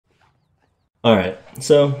Alright,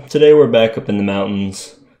 so today we're back up in the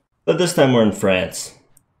mountains, but this time we're in France.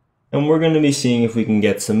 And we're going to be seeing if we can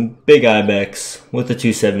get some big ibex with the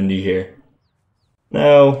 270 here.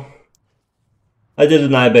 Now, I did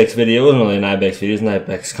an ibex video. It wasn't really an ibex video, it was an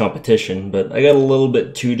ibex competition, but I got a little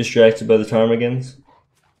bit too distracted by the ptarmigans.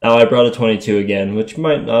 Now I brought a 22 again, which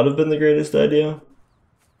might not have been the greatest idea,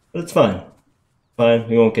 but it's fine. Fine,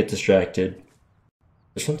 we won't get distracted.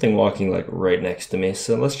 There's something walking like right next to me,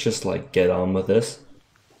 so let's just like get on with this.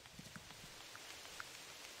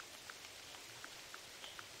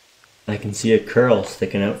 I can see a curl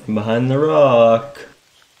sticking out from behind the rock.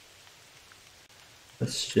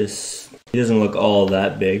 He doesn't look all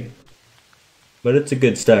that big, but it's a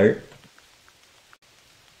good start.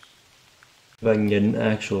 If I can get an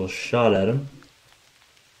actual shot at him.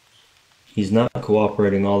 He's not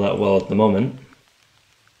cooperating all that well at the moment.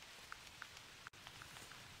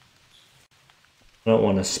 I don't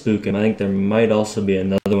want to spook him. I think there might also be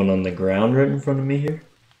another one on the ground right in front of me here.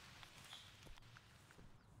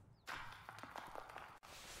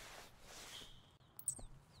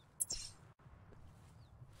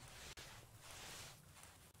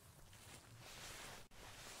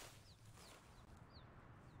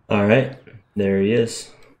 Alright, there he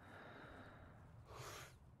is.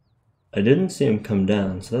 I didn't see him come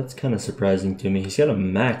down, so that's kind of surprising to me. He's got a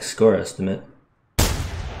max score estimate.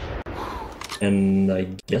 And I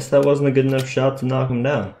guess that wasn't a good enough shot to knock him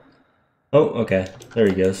down. Oh, okay. There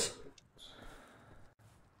he goes.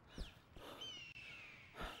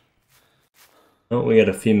 Oh, we got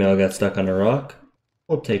a female got stuck on a rock.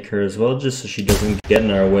 We'll take her as well, just so she doesn't get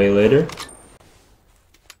in our way later.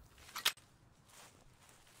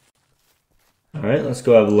 Alright, let's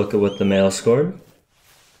go have a look at what the male scored.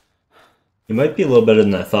 He might be a little better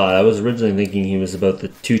than I thought. I was originally thinking he was about the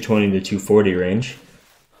 220 to 240 range.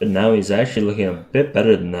 But now he's actually looking a bit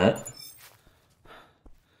better than that.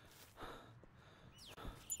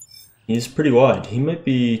 He's pretty wide. He might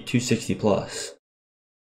be 260 plus.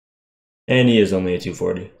 And he is only a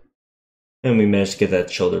 240. And we managed to get that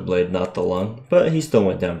shoulder blade, not the lung. But he still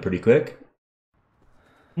went down pretty quick.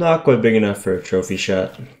 Not quite big enough for a trophy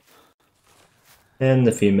shot. And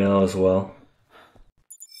the female as well.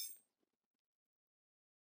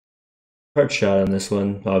 Hard shot on this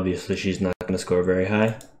one. Obviously she's not going to score very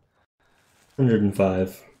high.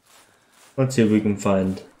 105. Let's see if we can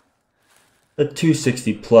find a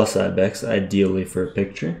 260 plus ibex, ideally for a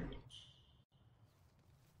picture.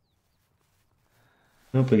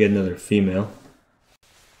 Hope we get another female.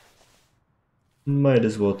 Might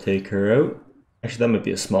as well take her out. Actually, that might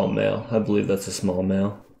be a small male. I believe that's a small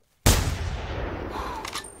male.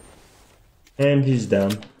 And he's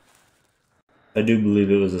down. I do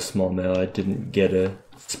believe it was a small male. I didn't get a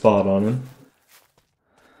spot on him.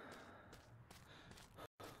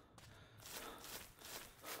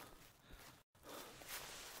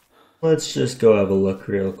 Let's just go have a look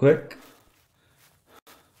real quick.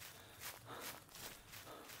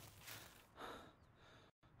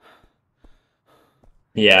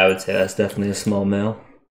 Yeah, I would say that's definitely a small male.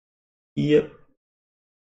 Yep.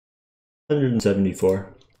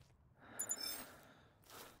 174.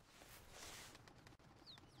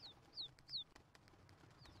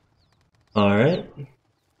 Alright.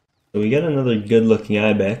 So we got another good looking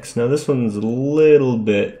ibex. Now this one's a little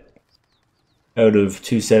bit out of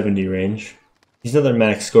 270 range. He's another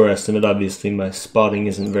max score estimate. Obviously my spotting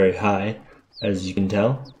isn't very high, as you can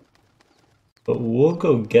tell. But we'll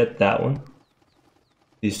go get that one.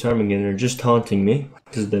 These ptarmigan are just taunting me,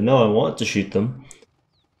 because they know I want to shoot them.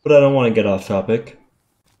 But I don't want to get off topic.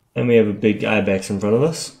 And we have a big ibex in front of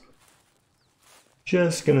us.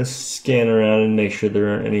 Just gonna scan around and make sure there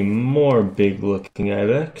aren't any more big looking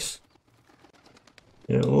ibex.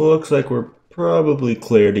 It looks like we're probably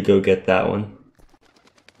clear to go get that one.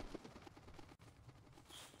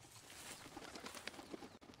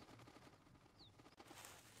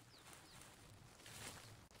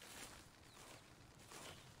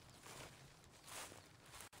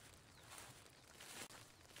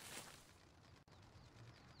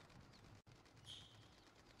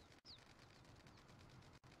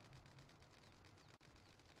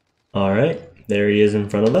 Alright, there he is in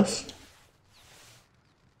front of us.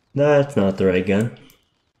 That's not the right gun.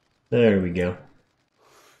 There we go.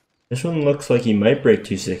 This one looks like he might break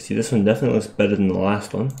 260. This one definitely looks better than the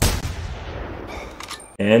last one.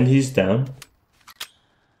 And he's down.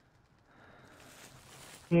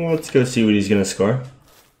 Let's go see what he's gonna score.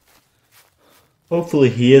 Hopefully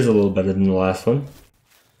he is a little better than the last one.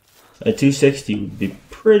 A 260 would be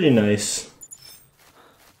pretty nice.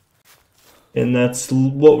 And that's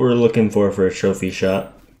what we're looking for a trophy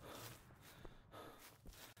shot.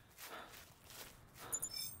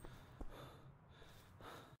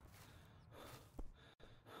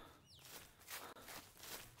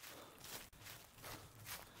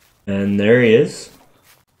 And there he is.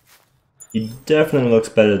 He definitely looks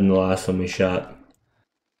better than the last one we shot.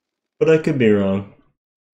 But I could be wrong.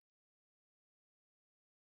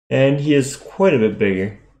 And he is quite a bit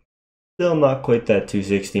bigger. Still not quite that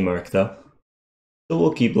 260 mark though. So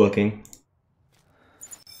we'll keep looking.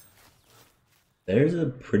 There's a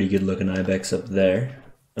pretty good looking ibex up there.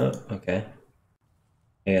 Oh, okay.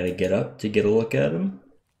 I gotta get up to get a look at him.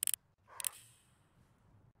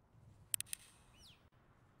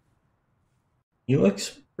 He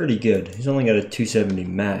looks pretty good. He's only got a 270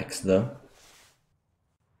 max though.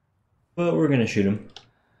 But we're gonna shoot him.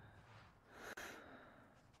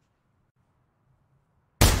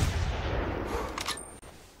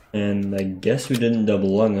 And I guess we didn't double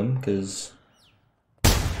lung him, because...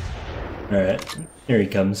 Alright, here he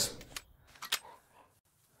comes.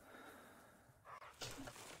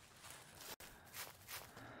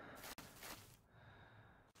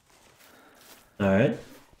 Alright.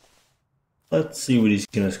 Let's see what he's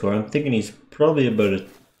gonna score. I'm thinking he's probably about a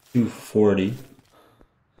 240,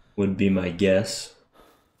 would be my guess.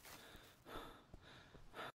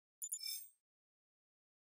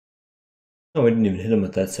 Oh, we didn't even hit him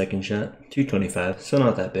with that second shot. 225, so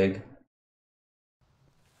not that big.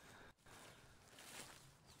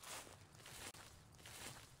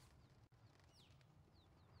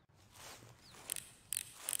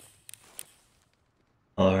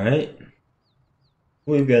 Alright.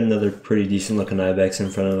 We've got another pretty decent looking ibex in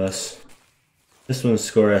front of us. This one's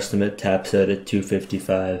score estimate taps out at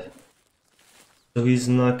 255. So he's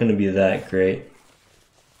not going to be that great. I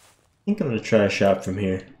think I'm going to try a shot from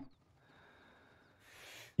here.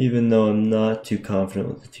 Even though I'm not too confident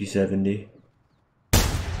with the 270.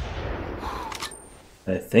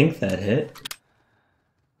 I think that hit.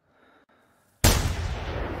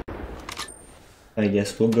 I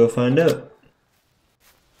guess we'll go find out.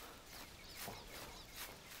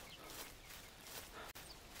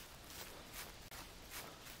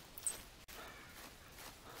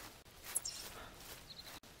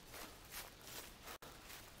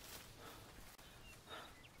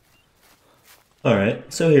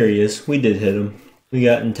 Alright, so here he is. We did hit him. We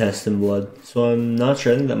got intestine blood. So I'm not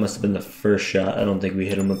sure. I think that must have been the first shot. I don't think we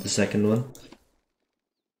hit him with the second one.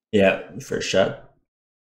 Yeah, first shot.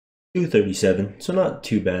 237, so not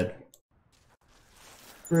too bad.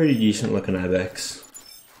 Pretty decent looking ibex.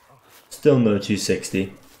 Still no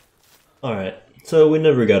 260. Alright, so we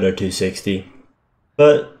never got our 260.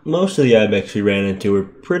 But most of the ibex we ran into were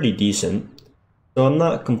pretty decent. So I'm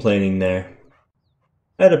not complaining there.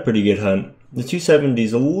 I had a pretty good hunt. The 270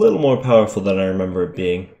 is a little more powerful than I remember it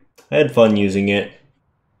being. I had fun using it.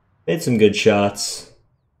 Made some good shots.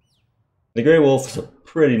 The Grey Wolf is a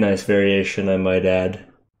pretty nice variation, I might add.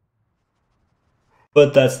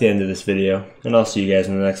 But that's the end of this video, and I'll see you guys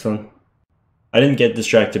in the next one. I didn't get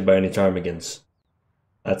distracted by any ptarmigans.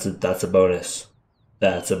 That's a bonus.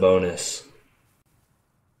 That's a bonus.